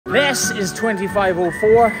This is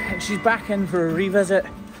 2504 and she's back in for a revisit.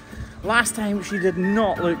 Last time she did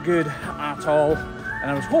not look good at all, and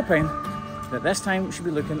I was hoping that this time she'd be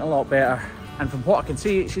looking a lot better. And from what I can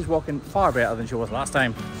see, she's walking far better than she was last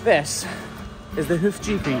time. This is the Hoof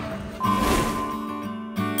GP.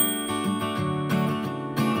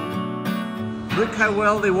 Look how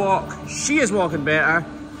well they walk. She is walking better,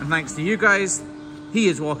 and thanks to you guys, he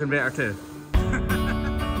is walking better too.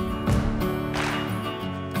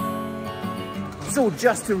 So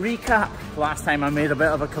just to recap, last time I made a bit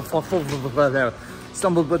of a kerfuffle there,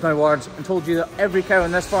 stumbled with my words and told you that every cow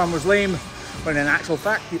in this farm was lame, when in actual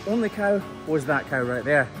fact the only cow was that cow right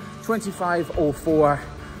there. 2504.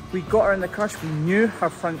 We got her in the crush. We knew her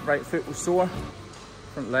front right foot was sore.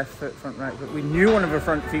 Front left foot, front right foot. We knew one of her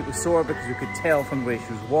front feet was sore because we could tell from the way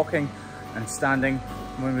she was walking and standing.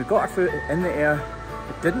 And when we got her foot in the air,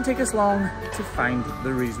 it didn't take us long to find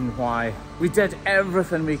the reason why. We did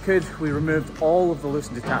everything we could. We removed all of the loose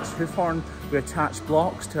and detached hoof horn. We attached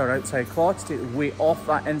blocks to our outside claw to take the weight off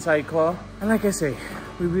that inside claw. And like I say,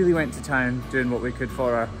 we really went to town doing what we could for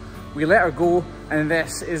her. We let her go, and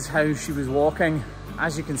this is how she was walking.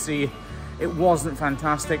 As you can see, it wasn't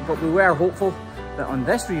fantastic, but we were hopeful that on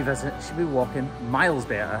this revisit, she'd be walking miles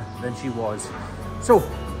better than she was. So,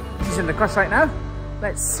 she's in the crush right now.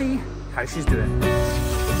 Let's see how she's doing.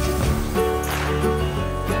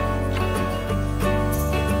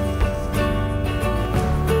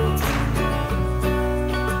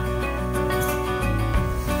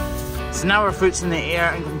 So now her foot's in the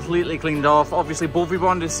air and completely cleaned off. Obviously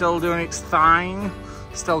BoviBond is still doing its thing.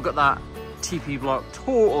 Still got that TP block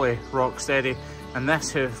totally rock steady. And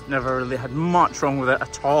this hoof never really had much wrong with it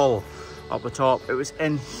at all up the top. It was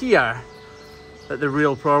in here that the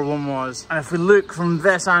real problem was. And if we look from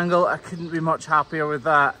this angle, I couldn't be much happier with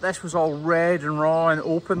that. This was all red and raw and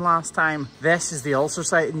open last time. This is the ulcer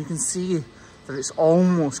site, and you can see that it's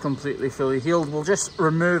almost completely fully healed. We'll just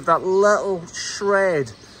remove that little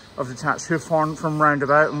shred of detached hoof horn from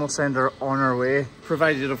roundabout and we'll send her on her way.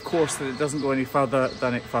 Provided, of course, that it doesn't go any further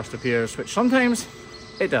than it first appears, which sometimes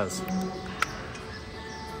it does.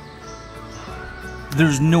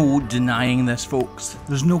 There's no denying this, folks.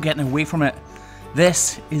 There's no getting away from it.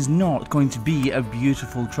 This is not going to be a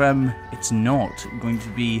beautiful trim. It's not going to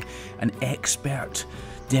be an expert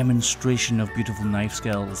demonstration of beautiful knife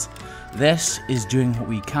skills. This is doing what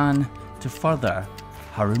we can to further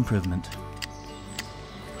her improvement.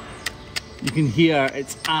 You can hear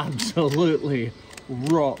it's absolutely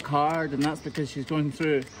rock hard, and that's because she's going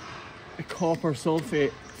through a copper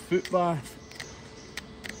sulfate foot bath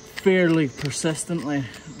fairly persistently,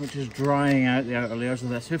 which is drying out the outer layers of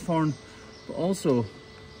this hoof horn. But also,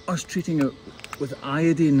 us treating it with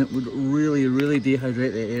iodine that would really, really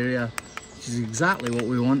dehydrate the area, which is exactly what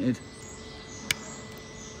we wanted.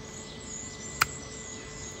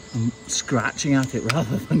 I'm scratching at it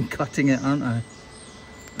rather than cutting it, aren't I?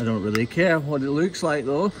 I don't really care what it looks like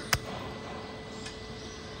though.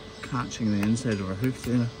 Catching the inside of her hoof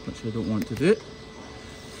there, which I don't want to do.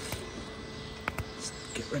 Just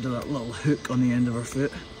get rid of that little hook on the end of her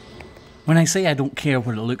foot. When I say I don't care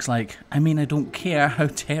what it looks like, I mean I don't care how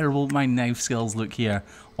terrible my knife skills look here.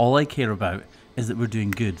 All I care about is that we're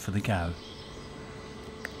doing good for the cow.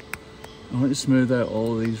 I want to smooth out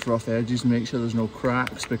all of these rough edges and make sure there's no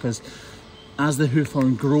cracks, because as the hoof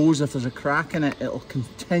horn grows, if there's a crack in it, it'll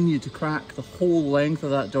continue to crack the whole length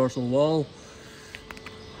of that dorsal wall.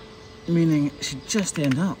 Meaning it should just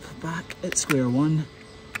end up back at square one.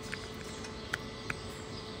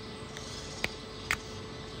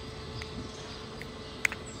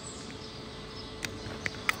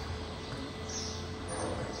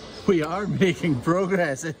 We are making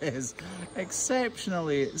progress. It is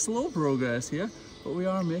exceptionally slow progress here, but we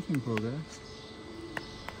are making progress.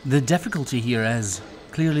 The difficulty here is,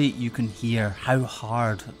 clearly you can hear how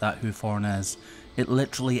hard that hoof horn is. It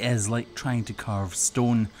literally is like trying to carve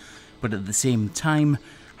stone, but at the same time,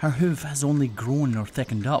 her hoof has only grown or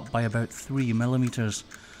thickened up by about 3 millimeters.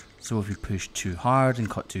 So if we push too hard and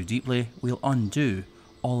cut too deeply, we'll undo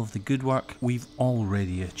all of the good work we've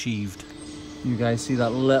already achieved. You guys see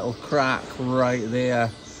that little crack right there?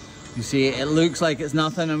 You see, it looks like it's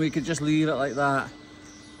nothing and we could just leave it like that.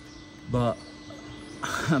 But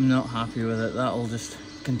I'm not happy with it. That'll just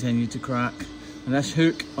continue to crack. And this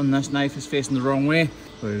hook on this knife is facing the wrong way,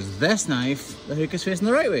 whereas this knife, the hook is facing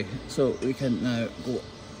the right way. So we can now go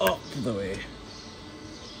up the way.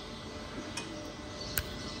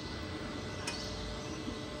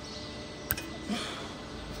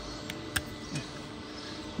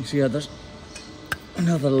 You see how there's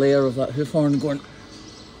another layer of that hoof horn going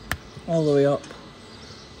all the way up.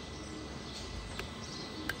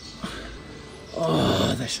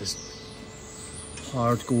 Oh, this is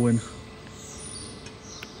hard going.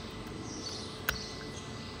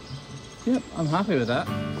 Yep, I'm happy with that.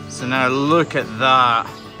 So now look at that.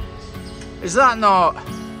 Is that not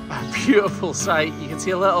a beautiful sight? You can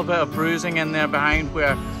see a little bit of bruising in there behind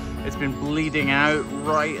where it's been bleeding out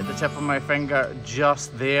right at the tip of my finger,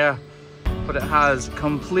 just there. But it has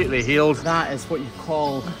completely healed. That is what you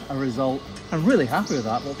call a result. I'm really happy with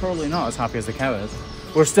that, but probably not as happy as the cow is.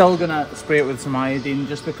 We're still gonna spray it with some iodine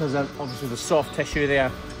just because of obviously the soft tissue there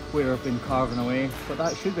where I've been carving away, but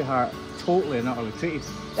that should be totally and utterly treated.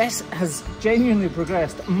 This has genuinely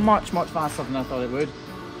progressed much, much faster than I thought it would.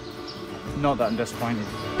 Not that I'm disappointed.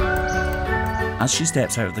 As she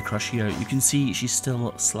steps out of the crush here, you can see she's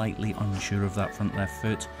still slightly unsure of that front left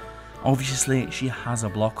foot. Obviously, she has a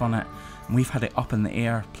block on it, and we've had it up in the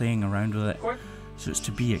air playing around with it, so it's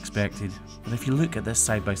to be expected. But if you look at this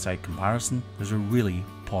side-by-side comparison, there's a really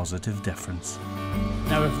positive difference.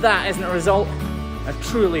 Now, if that isn't a result, I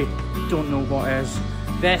truly don't know what is.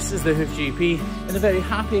 This is the Hoof GP in a very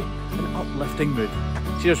happy and uplifting mood.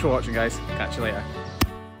 Cheers for watching, guys. Catch you later.